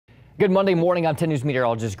Good Monday morning. I'm 10 News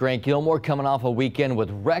meteorologist Grant Gilmore coming off a weekend with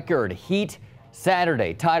record heat.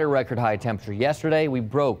 Saturday tied a record high temperature. Yesterday we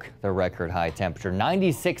broke the record high temperature.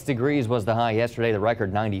 96 degrees was the high yesterday. The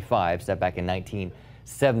record 95 set back in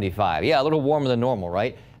 1975. Yeah, a little warmer than normal,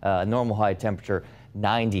 right? Normal high temperature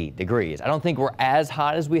 90 degrees. I don't think we're as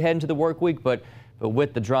hot as we head into the work week, but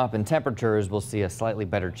with the drop in temperatures, we'll see a slightly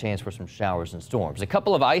better chance for some showers and storms. A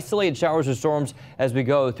couple of isolated showers or storms as we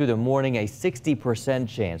go through the morning. A 60%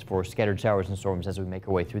 chance for scattered showers and storms as we make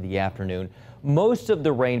our way through the afternoon. Most of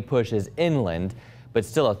the rain pushes inland, but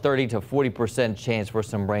still a 30 to 40% chance for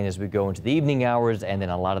some rain as we go into the evening hours, and then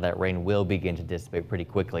a lot of that rain will begin to dissipate pretty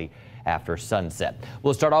quickly after sunset.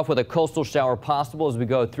 We'll start off with a coastal shower possible as we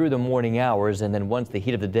go through the morning hours, and then once the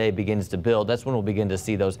heat of the day begins to build, that's when we'll begin to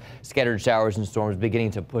see those scattered showers and storms beginning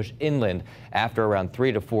to push inland after around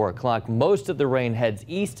 3 to 4 o'clock. Most of the rain heads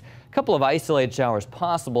east. A couple of isolated showers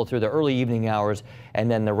possible through the early evening hours, and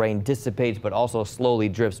then the rain dissipates but also slowly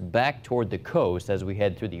drifts back toward the coast as we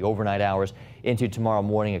head through the overnight hours into tomorrow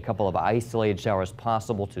morning. A couple of isolated showers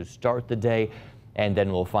possible to start the day, and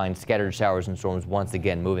then we'll find scattered showers and storms once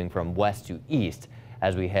again moving from west to east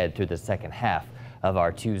as we head through the second half of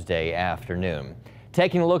our Tuesday afternoon.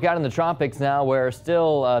 Taking a look out in the tropics now, where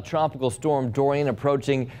still Tropical Storm Dorian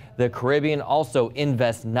approaching the Caribbean. Also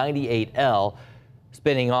Invest 98L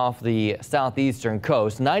spinning off the southeastern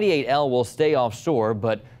coast. 98L will stay offshore,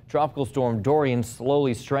 but Tropical Storm Dorian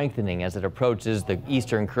slowly strengthening as it approaches the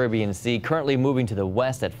eastern Caribbean Sea, currently moving to the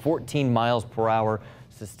west at 14 miles per hour.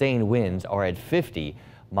 Sustained winds are at 50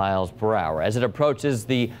 miles per hour. As it approaches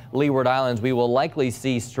the Leeward Islands, we will likely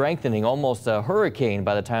see strengthening, almost a hurricane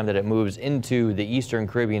by the time that it moves into the eastern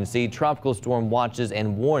Caribbean Sea. Tropical storm watches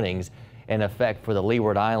and warnings in effect for the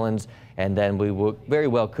Leeward Islands, and then we will very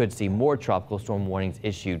well could see more tropical storm warnings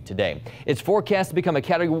issued today. It's forecast to become a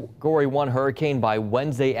Category 1 hurricane by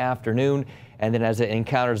Wednesday afternoon, and then as it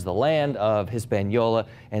encounters the land of Hispaniola,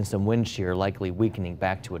 and some wind shear likely weakening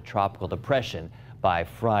back to a tropical depression by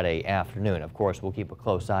Friday afternoon. Of course, we'll keep a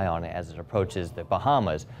close eye on it as it approaches the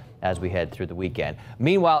Bahamas as we head through the weekend.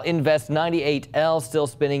 Meanwhile, Invest 98L still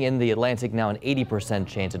spinning in the Atlantic, now an 80%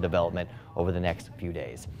 chance of development over the next few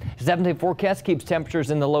days. 7-day forecast keeps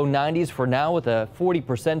temperatures in the low 90s for now, with a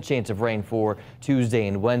 40% chance of rain for Tuesday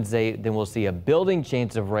and Wednesday. Then we'll see a building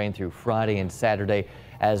chance of rain through Friday and Saturday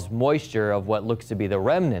as moisture of what looks to be the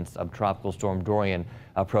remnants of Tropical Storm Dorian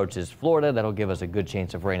approaches Florida. That'll give us a good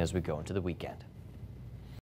chance of rain as we go into the weekend.